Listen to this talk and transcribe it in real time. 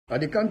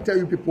And I can't tell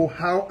you people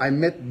how I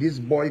met this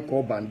boy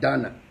called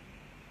Bandana.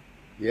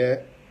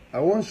 Yeah, I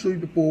want to show you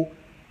people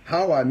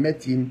how I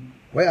met him,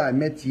 where I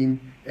met him,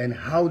 and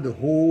how the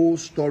whole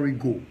story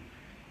go.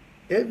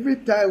 Every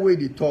time when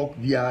they talk,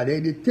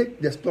 they take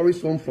the story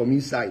from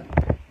inside.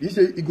 He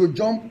say it go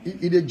jump,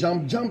 it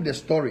jump the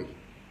story.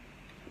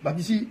 But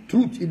you see,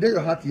 truth, it there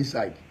your heart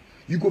inside.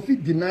 You go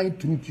feel deny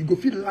truth, you go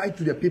feel lie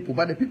to the people.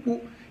 But the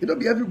people, it don't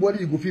be everybody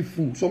you go feel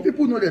fool. Some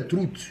people know the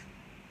truth.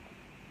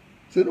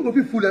 So you don't go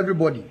feel fool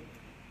everybody.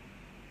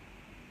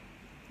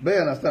 But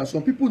you understand?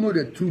 Some people know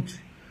the truth.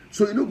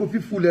 So you don't go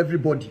feel fool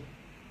everybody.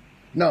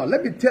 Now,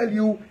 let me tell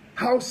you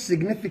how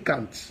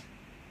significant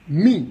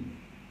me,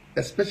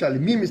 especially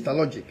me, Mr.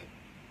 Logic,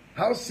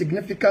 how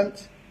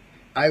significant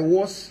I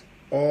was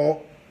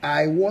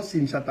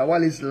in Shatta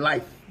Wale's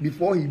life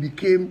before he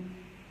became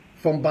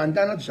from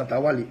Bandana to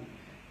Shatta Wale.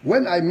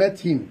 When I met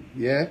him,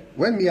 yeah,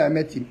 I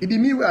met him, it be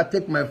me where I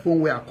take my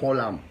phone where I call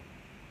him.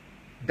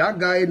 That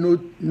guy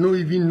no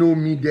even know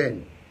me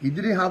then. He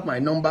didn't have my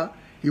number.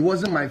 He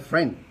wasn't my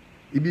friend.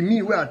 It be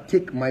me where I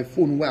take my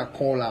phone where I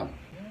call him.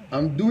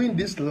 I'm doing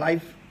this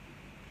life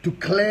to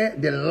clear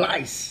the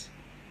lies,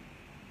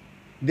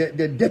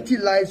 the dirty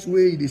lies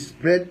where it is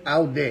spread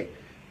out there,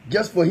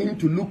 just for him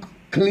to look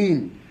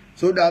clean,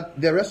 so that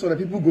the rest of the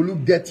people go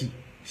look dirty.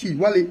 See,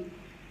 Wale,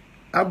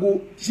 I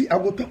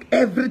go talk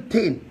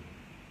everything.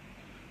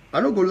 I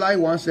don't go lie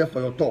oneself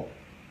for your top.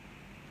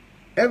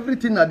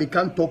 Everything that they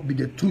can't talk be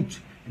the truth.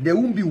 There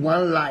won't be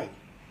one lie.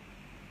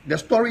 The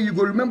story you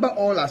go remember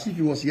all as if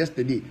it was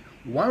yesterday.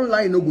 One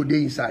lie no go there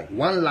inside.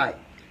 One lie.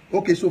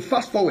 Okay, so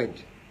fast forward.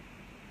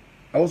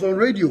 I was on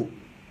radio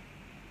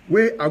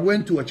where I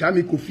went to a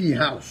Chami Kofi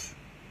house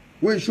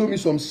where he showed me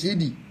some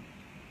CD.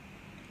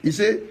 He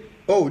said,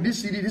 oh,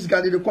 this CD, this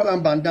guy, they call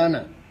him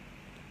Bandana.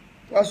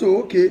 I said,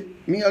 okay,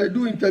 me, I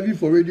do interview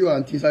for radio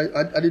and things.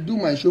 I do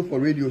my show for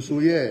radio, so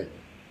yeah.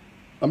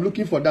 I'm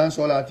looking for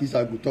dancehall artists,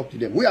 I go talk to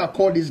them. Where I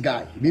call this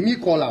guy, me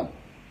call him.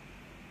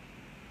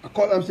 I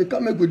call him, say,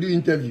 come and go do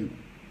interview.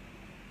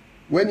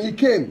 When he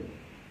came,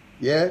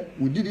 yeah,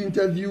 we did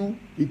interview.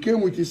 He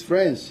came with his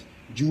friends,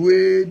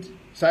 Juade,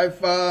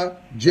 Cypher,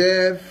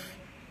 Jeff,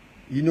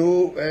 you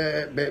know,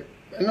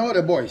 and all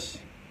the boys.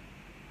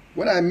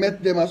 When I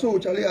met them, I said, oh,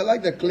 Charlie, I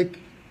like the click.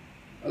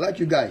 I like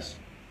you guys.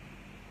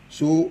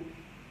 So,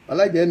 I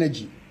like the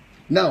energy.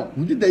 Now,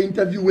 we did the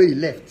interview where he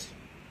left.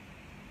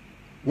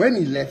 When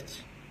he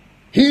left,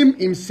 him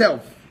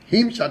himself,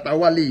 Shatta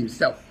Wale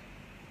himself,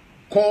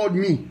 called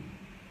me.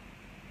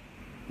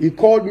 He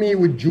called me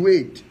with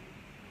Juade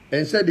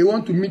and said they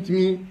want to meet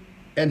me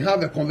and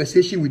have a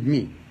conversation with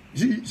me.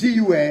 See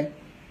you,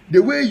 the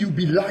way you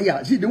be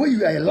liar. See, the way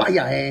you are a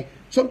liar,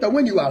 sometimes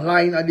when you are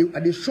lying,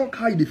 they shock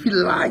how you feel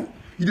lie.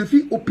 You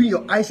feel open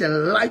your eyes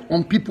and lie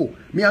on people.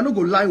 Me, I no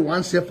go lie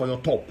oneself for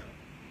your top.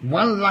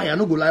 One lie, I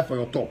no go lie for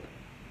your top.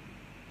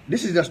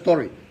 This is the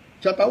story.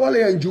 Shatta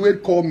Wale and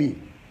Juade call me.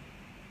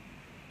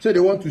 Say they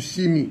want to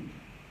see me.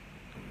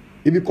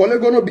 If you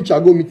collect no bitch,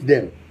 I go meet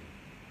them.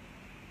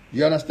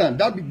 You understand?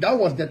 That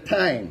was the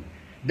time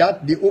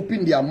that they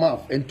opened their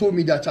mouth and told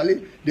me that,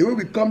 Charlie, the way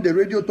we come the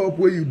radio talk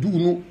where you do,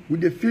 no,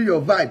 with the feel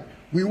your vibe,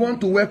 we want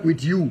to work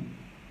with you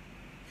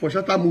for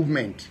Shatta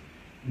movement.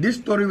 This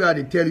story where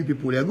they tell you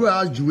people, they go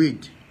ask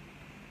Juade.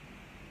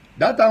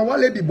 That time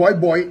Wale the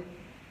boy,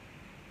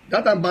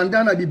 that time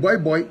Bandana the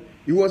boy,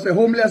 he was a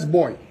homeless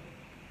boy.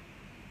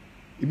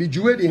 It be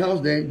Juade in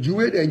house there,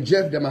 Juade and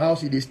Jeff them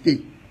house they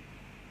stay.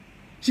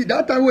 See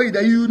that time where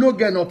you no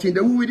get nothing.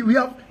 We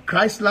have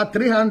Chrysler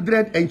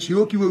 300 and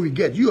Cherokee where we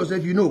get. You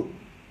yourself, you know.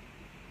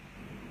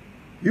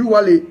 You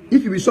Wale,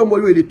 if you be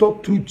somebody where they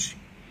talk truth,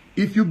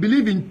 if you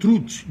believe in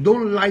truth,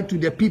 don't lie to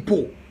the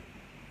people.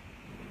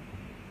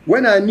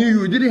 When I knew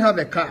you didn't have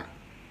a car,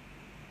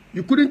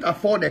 you couldn't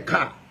afford a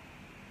car.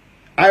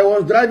 I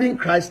was driving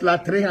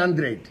Chrysler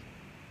 300.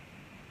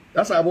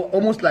 That's about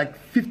almost like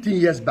 15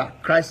 years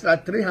back.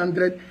 Chrysler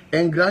 300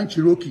 and Grand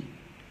Cherokee.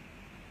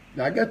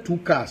 Now I get two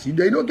cars.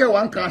 They don't get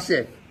one car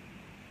safe.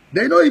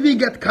 They don't even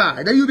get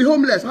car. Then you be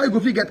homeless. How you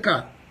go to get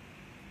car?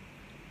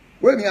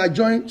 When I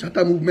joined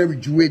Shatta movement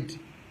with Juade.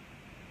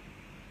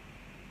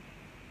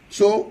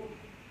 So,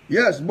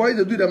 yes, boys,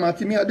 they do the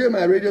thing. Me, I do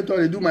my radio talk,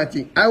 they do my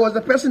thing. I was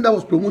the person that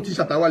was promoting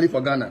Shatta Wale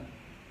for Ghana.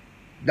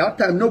 That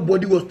time,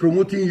 nobody was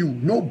promoting you.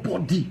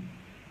 Nobody.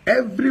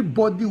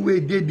 Everybody where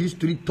did this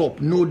street top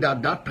know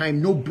that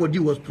time nobody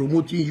was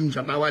promoting you,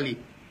 Shatta Wale.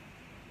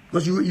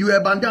 Because you were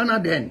Bandana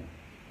then.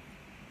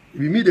 If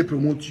you mean they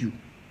promote you.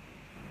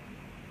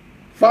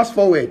 Fast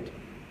forward.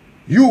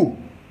 You,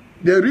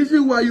 the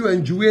reason why you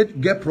and Juade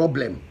get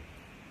problem.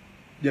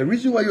 The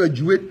reason why you and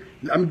Juade,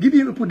 I'm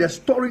giving people the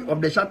story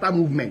of the Shatta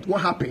movement. What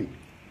happened?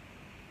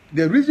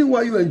 The reason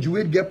why you and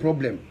Juade get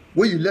problem,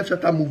 when you left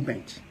Shatta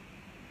movement.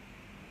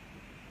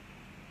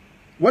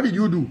 What did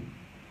you do?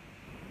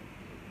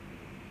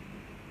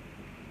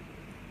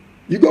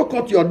 You go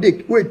cut your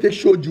dick where it take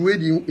show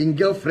Juade in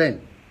girlfriend.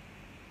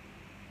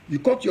 You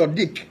cut your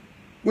dick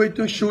where it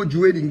take show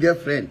Juade in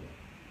girlfriend.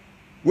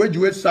 Where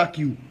Juade sack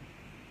you.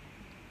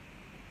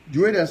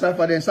 Juade and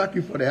Cypher then sack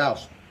you for the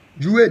house.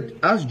 Juwed,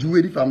 ask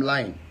Juwed if I'm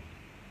lying.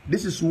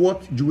 This is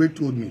what Juwed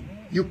told me.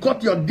 You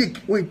cut your dick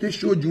when they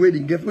show Juwed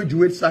and get when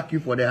Juwed sack you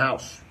for the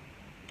house.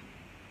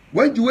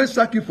 When Juwed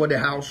sack you for the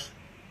house,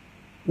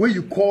 when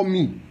you call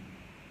me,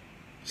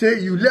 say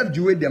you left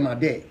Juwed, them are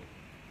there.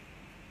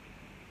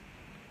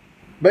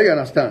 But you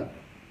understand?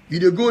 You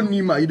dey go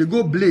Nima, you dey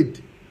go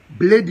blade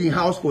in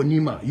house for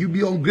Nima. You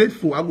be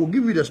ungrateful. I will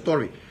give you the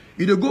story.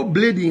 You dey go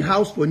blade in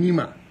house for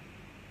Nima.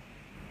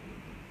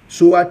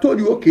 So I told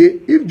you, okay,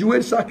 if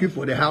Juwed sack you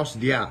for the house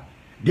there,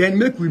 then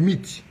make we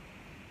meet.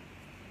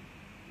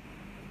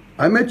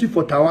 I met you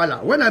for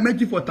Tawala. When I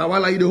met you for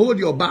Tawala, you dey hold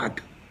your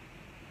bag,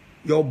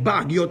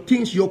 your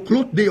things, your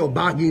clothes, they your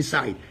bag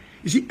inside.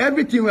 You see,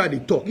 everything where they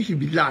talk, it should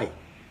be lie.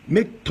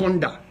 Make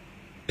thunder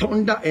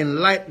and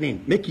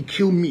lightning, make it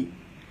kill me.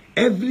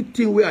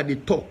 Everything where they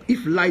talk,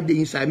 if lie they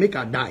inside, make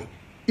her die.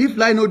 If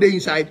lie no they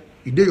inside,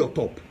 it dey your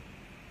top.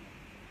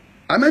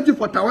 I met you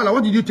for Tawala.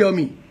 What did you tell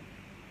me?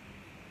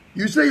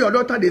 You say your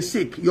daughter they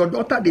sick. Your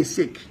daughter they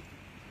sick.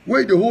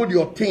 Where they hold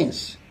your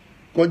things.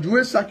 Because you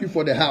will sack you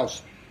for the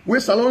house. Where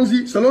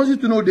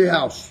Salonzi to know the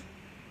house.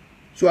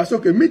 So I said,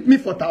 okay, meet me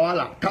for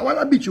Tawala.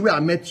 Tawala beach where I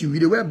met you.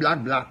 You wear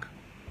black.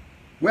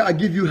 Where I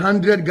give you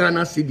 100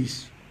 Ghana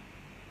cedis.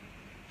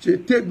 Say,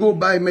 take go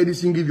buy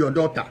medicine, give your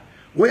daughter.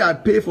 Where I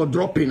pay for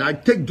dropping. I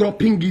take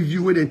dropping, give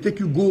you, where they take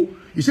you go.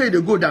 You say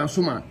they go down,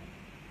 Suman.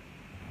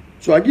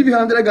 So I give you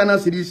 100 Ghana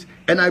cedis,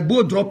 and I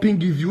both dropping,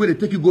 give you, where they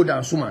take you go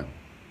down, Suman.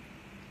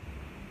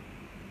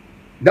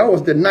 That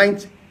was the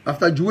night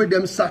after Juwed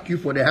them sack you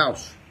for the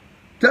house.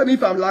 Tell me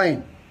if I'm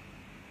lying.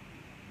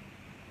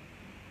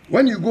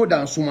 When you go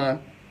down,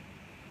 Suman,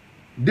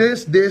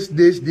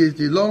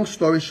 the long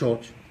story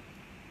short,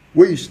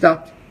 where you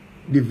start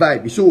the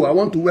vibe. So I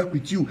want to work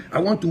with you. I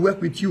want to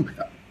work with you.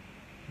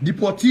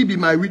 Deportee be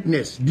my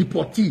witness.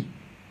 Deportee.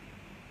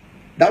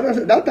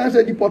 That time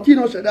said deportee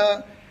no should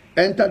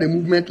enter the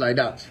movement like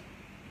that.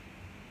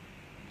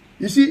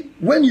 You see,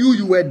 when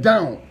you were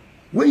down,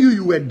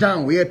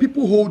 where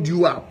people hold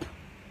you up.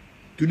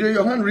 Today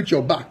your hand reach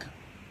your back.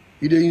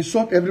 If they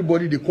insult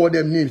everybody, they call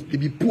them names. They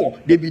be poor.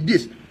 They be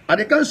this. And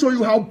they can't show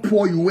you how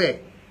poor you were.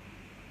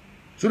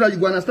 So that you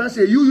go understand,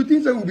 say, you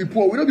think that we'll be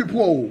poor. We'll not be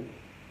poor.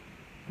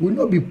 We'll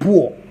not be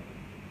poor.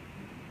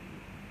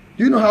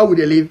 Do you know how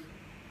they live?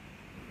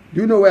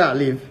 Do you know where I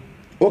live?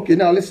 Okay,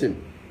 now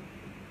listen.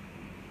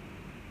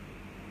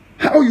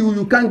 How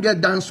you can't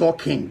get dancehall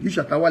king? You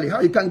Shatta Wale, how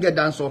you can't get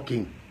dancehall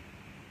king?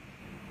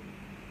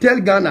 Tell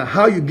Ghana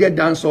how you get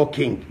dancehall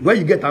king. Where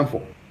you get them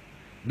for?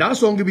 That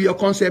song will be your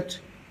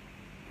concept.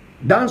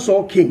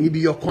 Dancehall king will be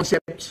your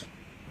concept.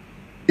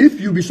 If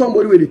you be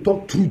somebody where they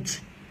talk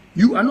truth,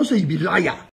 you are not saying you be liar.